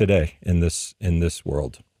like today in this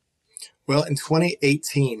world? Well, in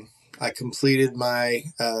 2018, I completed my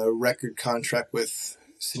record contract with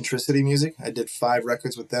Centricity Music. I did 5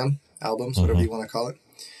 records with them, albums, whatever you want to call it.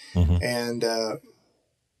 And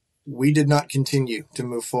we did not continue to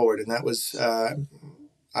move forward. And that was, I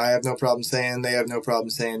have no problem saying, they have no problem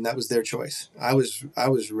saying, that was their choice. I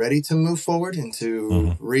was ready to move forward and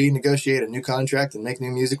to renegotiate a new contract and make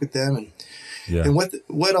new music with them. And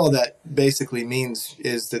what all that basically means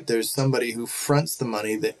is that there's somebody who fronts the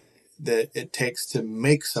money that it takes to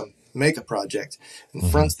make make a project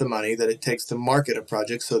and fronts the money that it takes to market a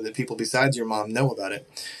project so that people besides your mom know about it.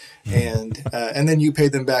 And then you pay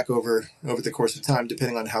them back over the course of time,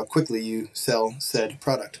 depending on how quickly you sell said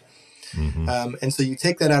product. And so you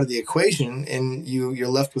take that out of the equation, and you're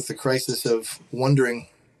left with the crisis of wondering,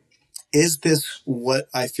 is this what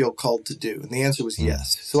I feel called to do? And the answer was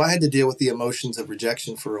yes. So I had to deal with the emotions of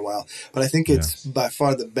rejection for a while, but I think it's by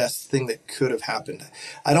far the best thing that could have happened.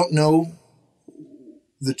 I don't know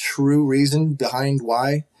the true reason behind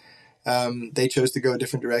why they chose to go a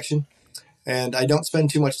different direction. And I don't spend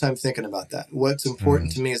too much time thinking about that. What's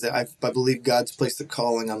important to me is that I believe God's placed a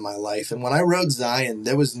calling on my life. And when I wrote Zion,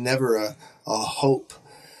 there was never a hope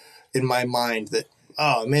in my mind that,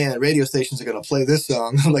 oh man, radio stations are going to play this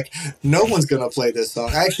song. Like, no one's going to play this song.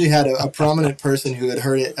 I actually had a prominent person who had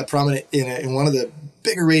heard it, in one of the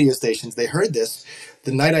bigger radio stations. They heard this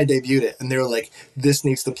the night I debuted it, and they were like, this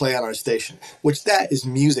needs to play on our station, which that is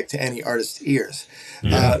music to any artist's ears.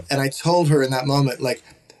 And I told her in that moment, like,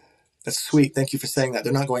 that's sweet. Thank you for saying that.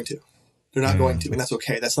 They're not going to. They're not going to, and that's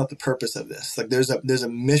okay. That's not the purpose of this. Like, there's a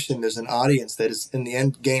mission, there's an audience that is, in the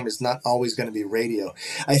end game, is not always going to be radio.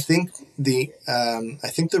 I think the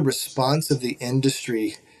response of the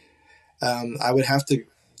industry, I would have to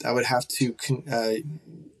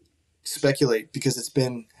speculate, because it's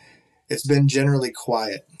been generally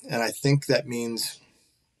quiet, and I think that means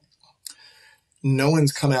no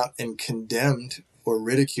one's come out and condemned or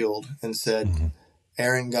ridiculed and said,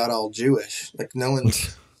 Aaron got all Jewish. Like, no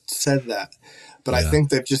one's said that, but I think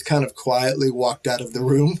they've just kind of quietly walked out of the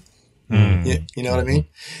room. You know what I mean?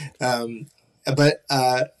 But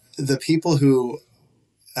the people who,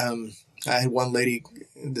 I had one lady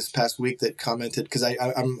this past week that commented, because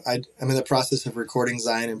I'm in the process of recording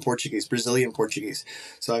Zion in Portuguese, Brazilian Portuguese.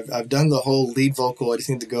 So I've done the whole lead vocal. I just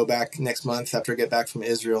need to go back next month after I get back from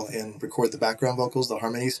Israel and record the background vocals, the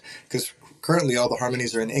harmonies, because currently all the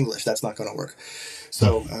harmonies are in English. That's not going to work.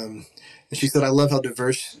 So, and she said, I love how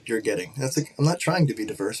diverse you're getting. And that's like, I'm not trying to be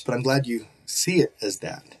diverse, but I'm glad you see it as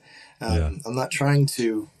that. I'm not trying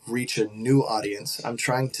to reach a new audience. I'm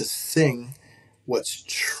trying to sing what's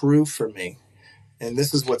true for me. And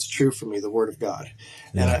this is what's true for me, the Word of God.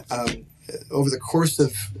 And over the course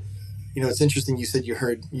of, it's interesting, you said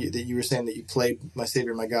that you were saying that you played My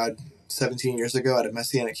Savior, My God 17 years ago at a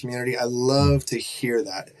Messianic community. I love to hear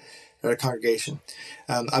that at a congregation.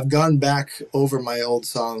 I've gone back over my old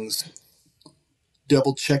songs,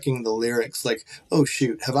 double checking the lyrics, like, oh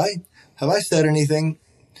shoot, have I said anything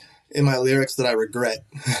in my lyrics that I regret?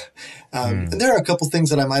 And there are a couple things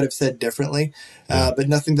that I might have said differently, but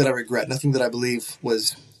nothing that I regret, nothing that I believe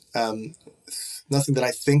was, nothing that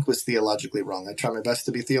I think was theologically wrong. I try my best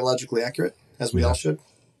to be theologically accurate, as we all should.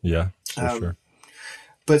 Yeah, for sure.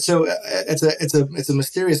 But so it's a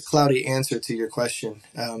mysterious, cloudy answer to your question.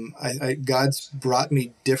 God's brought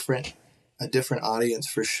me a different audience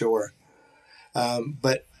for sure.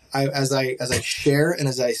 But as I share and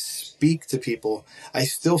as I speak to people, I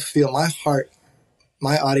still feel my heart,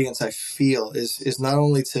 my audience, I feel is not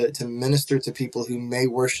only to minister to people who may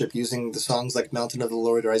worship using the songs like Mountain of the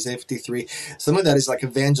Lord or Isaiah 53. Some of that is like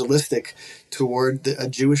evangelistic toward a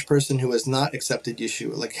Jewish person who has not accepted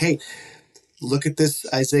Yeshua. Like, hey, look at this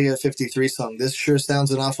Isaiah 53 song. This sure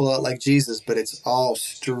sounds an awful lot like Jesus, but it's all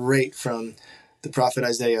straight from the prophet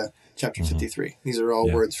Isaiah chapter 53. These are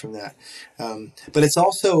all words from that. But it's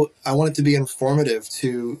also, I want it to be informative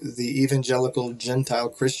to the evangelical Gentile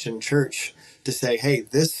Christian church to say, hey,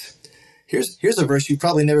 here's a verse you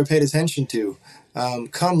probably never paid attention to.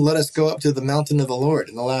 Come, let us go up to the mountain of the Lord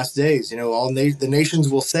in the last days. All the nations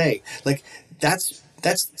will say, like, that's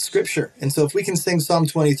scripture. And so if we can sing Psalm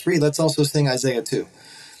 23, let's also sing Isaiah 2.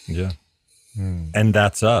 Yeah. And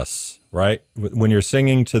that's us, right? When you're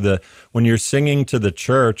singing to the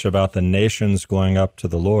church about the nations going up to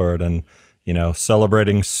the Lord and,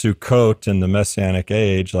 celebrating Sukkot in the Messianic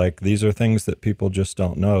age, like, these are things that people just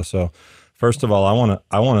don't know. So first of all,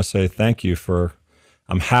 I want to say thank you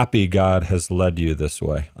I'm happy God has led you this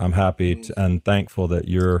way. I'm happy and thankful that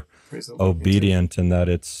you're obedient and that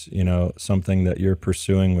it's, something that you're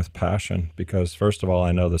pursuing with passion, because first of all,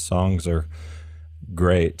 I know the songs are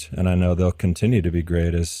great and I know they'll continue to be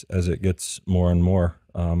great as it gets more and more,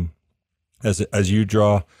 as you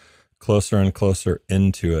draw closer and closer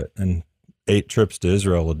into it. And 8 trips to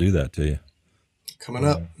Israel will do that to you. Coming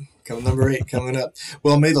up. Number 8 coming up.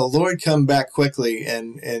 Well, may the Lord come back quickly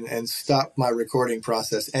and stop my recording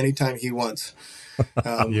process anytime he wants.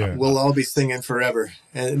 We'll all be singing forever.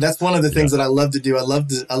 And that's one of the things that I love to do. I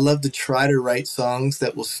love to try to write songs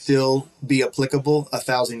that will still be applicable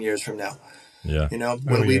 1,000 years from now. Yeah. You know,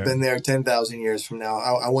 when we've been there 10,000 years from now,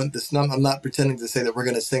 I want this. I'm not pretending to say that we're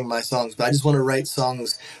going to sing my songs, but I just want to write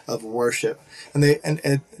songs of worship. And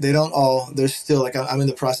they don't all. There's still, like, I'm in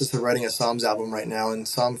the process of writing a Psalms album right now, and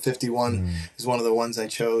Psalm 51 is one of the ones I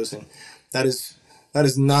chose, and that is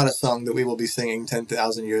not a song that we will be singing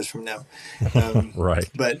 10,000 years from now. Right.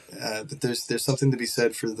 But there's something to be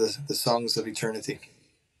said for the songs of eternity.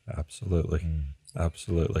 Absolutely.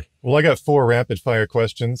 Absolutely. Well, I got 4 rapid fire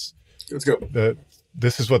questions. Let's go.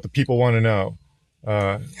 This is what the people want to know.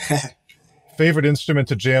 Favorite instrument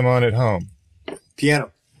to jam on at home?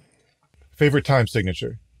 Piano. Favorite time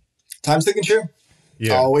signature? Time signature?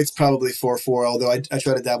 Yeah. Oh, it's probably 4/4, although I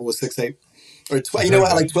try to dabble with 6/8. Or you know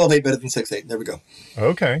what? I like 12/8 better than 6/8. There we go.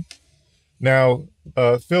 Okay. Now,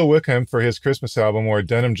 Phil Wickham, for his Christmas album, wore a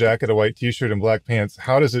denim jacket, a white t-shirt, and black pants.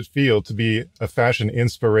 How does it feel to be a fashion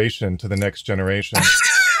inspiration to the next generation?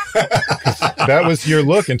 That was your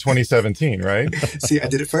look in 2017, right? See, I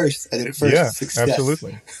did it first. Yeah, Success.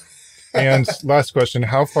 absolutely. And last question,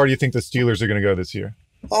 how far do you think the Steelers are going to go this year?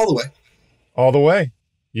 All the way. All the way.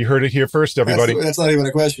 You heard it here first, everybody. That's not even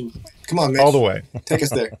a question. Come on, Mitch. All the way. Take us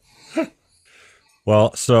there.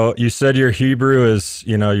 Well, so you said your Hebrew is,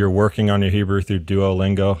 you're working on your Hebrew through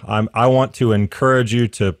Duolingo. I want to encourage you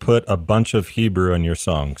to put a bunch of Hebrew in your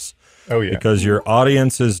songs. Oh, yeah. Because your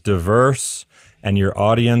audience is diverse, and your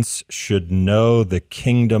audience should know the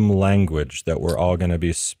kingdom language that we're all going to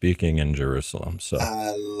be speaking in Jerusalem. So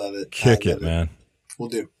I love it. Kick it, man. We'll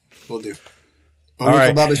do. All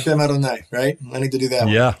right. Right? I need to do that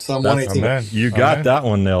one. Yeah. Psalm 118. Amen. You got that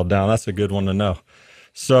one nailed down. That's a good one to know.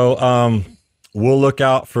 So we'll look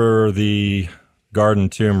out for the Garden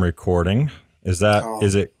Tomb recording. Is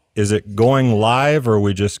it going live, or are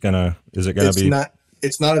we just gonna? Is it gonna be?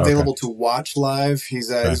 It's not available to watch live.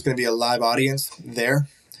 There's going to be a live audience there,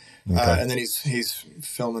 and then he's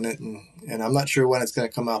filming it, and I'm not sure when it's going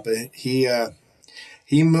to come out, but he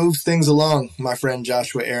moves things along. My friend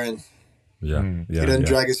Joshua Aaron. Yeah. He doesn't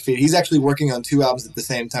drag his feet. He's actually working on 2 albums at the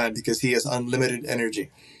same time because he has unlimited energy.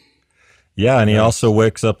 Yeah, and he also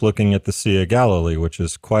wakes up looking at the Sea of Galilee, which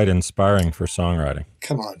is quite inspiring for songwriting.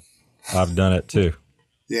 Come on. I've done it too.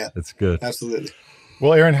 Yeah. It's good. Absolutely.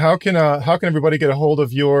 Well, Aaron, how can everybody get a hold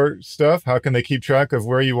of your stuff? How can they keep track of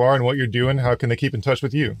where you are and what you're doing? How can they keep in touch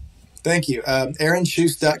with you? Thank you.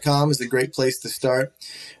 AaronShust.com is a great place to start.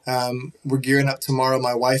 We're gearing up tomorrow.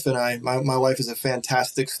 My wife and I, my wife is a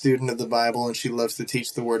fantastic student of the Bible, and she loves to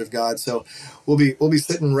teach the Word of God. So we'll be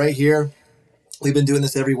sitting right here. We've been doing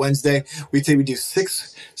this every Wednesday. We do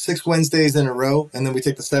six Wednesdays in a row, and then we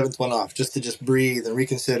take the 7th one off just to breathe and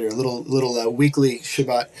reconsider. A little weekly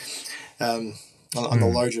Shabbat on the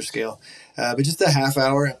larger scale. But just a half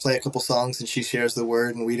hour, I play a couple songs, and she shares the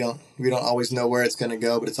word, and we don't always know where it's going to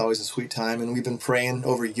go, but it's always a sweet time. And we've been praying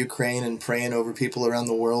over Ukraine and praying over people around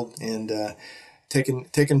the world, and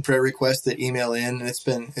taking prayer requests that email in, and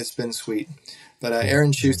it's been sweet. But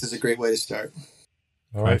Aaron Shust is a great way to start.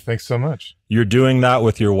 All right, thanks so much. You're doing that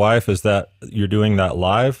with your wife. Is that you're doing that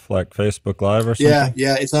live, like Facebook Live or something?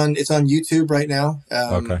 Yeah, it's on YouTube right now.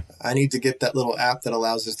 Okay. I need to get that little app that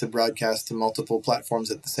allows us to broadcast to multiple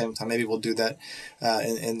platforms at the same time. Maybe we'll do that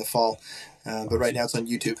in the fall. But right now it's on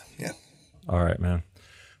YouTube. Yeah. All right, man.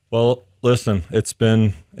 Well, listen, it's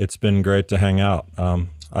been great to hang out.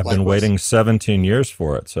 I've been waiting 17 years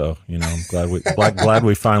for it, so I'm glad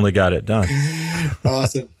we finally got it done.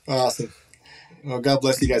 Awesome. Well, God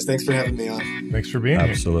bless you guys. Thanks for having me on. Thanks for being here.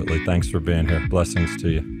 Absolutely. Thanks for being here. Blessings to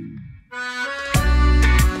you.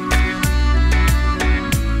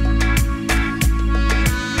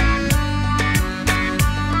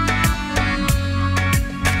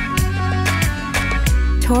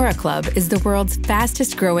 Torah Club is the world's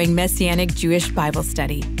fastest growing Messianic Jewish Bible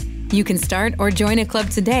study. You can start or join a club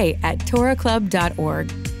today at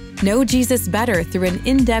torahclub.org. Know Jesus better through an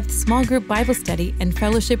in-depth small group Bible study and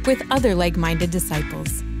fellowship with other like-minded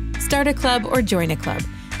disciples. Start a club or join a club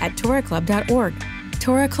at torahclub.org.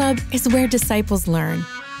 Torah Club is where disciples learn.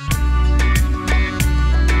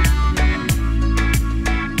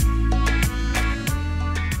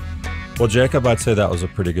 Well, Jacob, I'd say that was a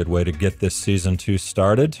pretty good way to get this season 2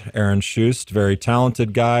 started. Aaron Shust, very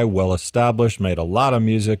talented guy, well-established, made a lot of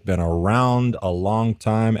music, been around a long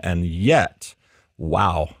time, and yet,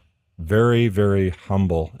 wow, very, very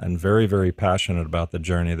humble and very, very passionate about the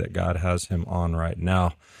journey that God has him on right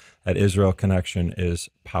now at Israel Connection is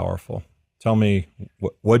powerful. Tell me,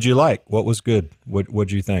 what'd you like? What was good?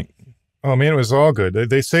 What'd you think? Oh, man, it was all good.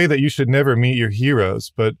 They say that you should never meet your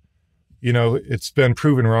heroes, but, it's been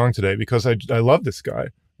proven wrong today because I love this guy.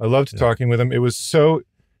 I loved talking with him. It was so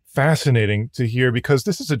fascinating to hear, because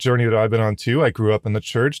this is a journey that I've been on too. I grew up in the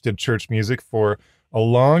church, did church music for a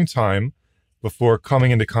long time before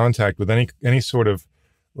coming into contact with any sort of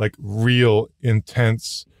like real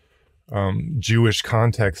intense Jewish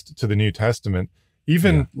context to the New Testament.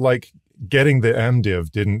 Even like getting the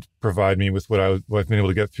MDiv didn't provide me with what I've been able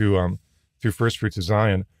to get through First Fruits of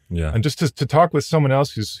Zion. Yeah. And just to talk with someone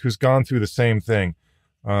else who's gone through the same thing,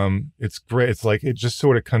 it's great. It's like, it just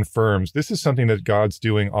sort of confirms this is something that God's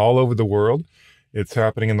doing all over the world. It's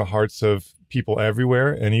happening in the hearts of people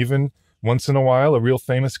everywhere. And even once in a while, a real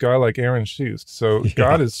famous guy like Aaron Shust. So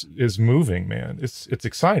God is moving, man. It's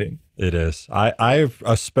exciting. It is. I've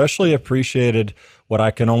especially appreciated what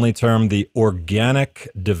I can only term the organic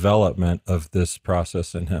development of this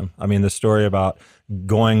process in him. I mean, the story about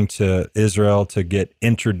going to Israel to get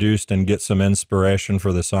introduced and get some inspiration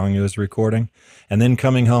for the song he was recording, and then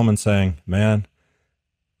coming home and saying, man,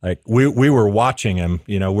 like we were watching him,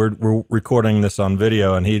 you know, we're recording this on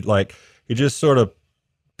video, and he just sort of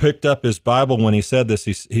picked up his Bible when he said this.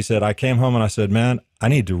 He said, I came home and I said, man, I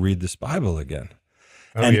need to read this Bible again.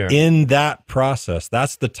 In that process,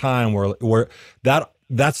 that's the time where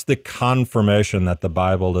that's the confirmation that the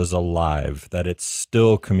Bible is alive, that it's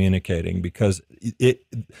still communicating, because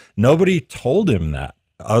nobody told him that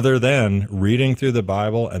other than reading through the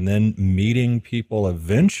Bible and then meeting people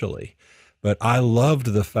eventually. But I loved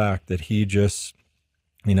the fact that he just,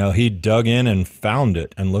 you know, he dug in and found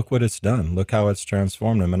it, and look what it's done. Look how it's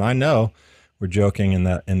transformed him. And I know we're joking in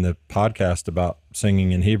the podcast about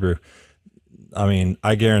singing in Hebrew. I mean,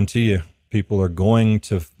 I guarantee you, people are going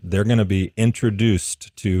to be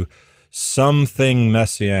introduced to something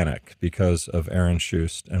messianic because of Aaron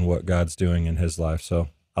Shust and what God's doing in his life. So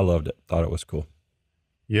I loved it. Thought it was cool.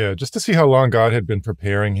 Yeah, just to see how long God had been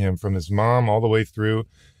preparing him from his mom all the way through,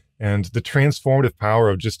 and the transformative power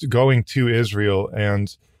of just going to Israel.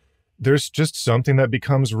 And there's just something that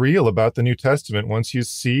becomes real about the New Testament once you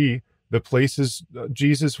see the places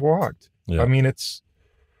Jesus walked. Yeah. I mean,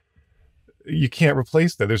 you can't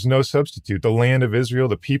replace that. There's no substitute. The land of Israel,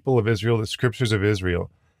 the people of Israel, the scriptures of Israel.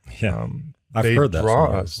 Yeah, I've heard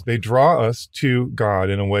that. They draw us to God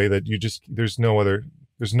in a way that there's no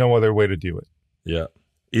other way to do it. Yeah,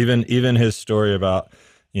 even his story about,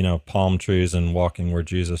 you know, palm trees and walking where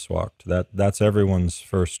Jesus walked. That's everyone's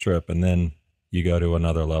first trip, and then you go to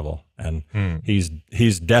another level, and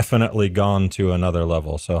he's definitely gone to another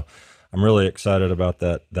level. So I'm really excited about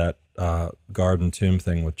that garden tomb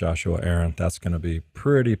thing with Joshua Aaron. That's going to be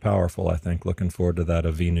pretty powerful, I think. Looking forward to that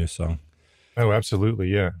Avinu song. Oh, absolutely,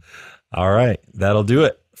 yeah. All right, that'll do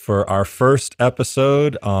it for our first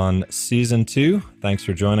episode on Season 2. Thanks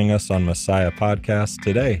for joining us on Messiah Podcast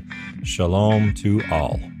today. Shalom to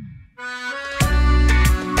all.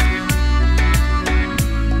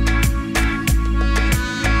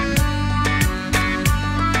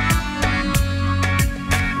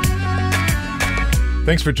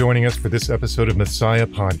 Thanks for joining us for this episode of Messiah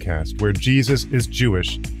Podcast, where Jesus is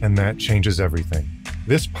Jewish, and that changes everything.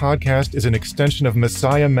 This podcast is an extension of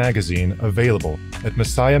Messiah Magazine, available at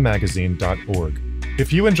messiahmagazine.org.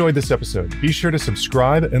 If you enjoyed this episode, be sure to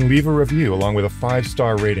subscribe and leave a review along with a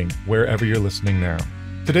 5-star rating wherever you're listening now.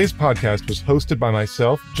 Today's podcast was hosted by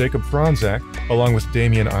myself, Jacob Fronczak, along with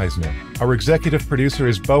Damian Eisner. Our executive producer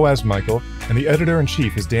is Boaz Michael, and the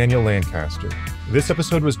editor-in-chief is Daniel Lancaster. This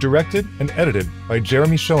episode was directed and edited by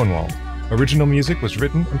Jeremy Schoenwald. Original music was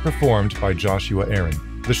written and performed by Joshua Aaron.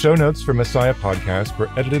 The show notes for Messiah Podcast were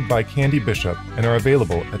edited by Candy Bishop and are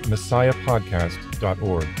available at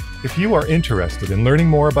messiahpodcast.org. If you are interested in learning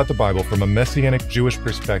more about the Bible from a Messianic Jewish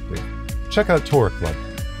perspective, check out Torah Club,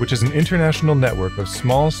 which is an international network of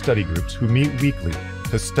small study groups who meet weekly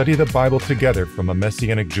to study the Bible together from a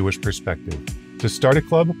Messianic Jewish perspective. To start a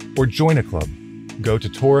club or join a club, go to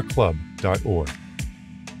torahclub.org.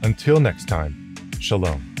 Until next time,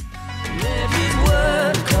 shalom. Let his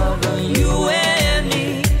word cover you and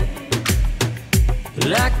me,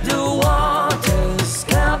 like the waters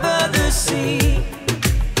cover the sea.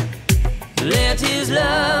 Let his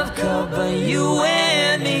love cover you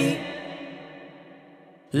and me,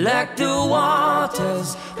 like the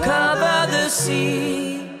waters cover the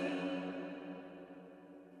sea.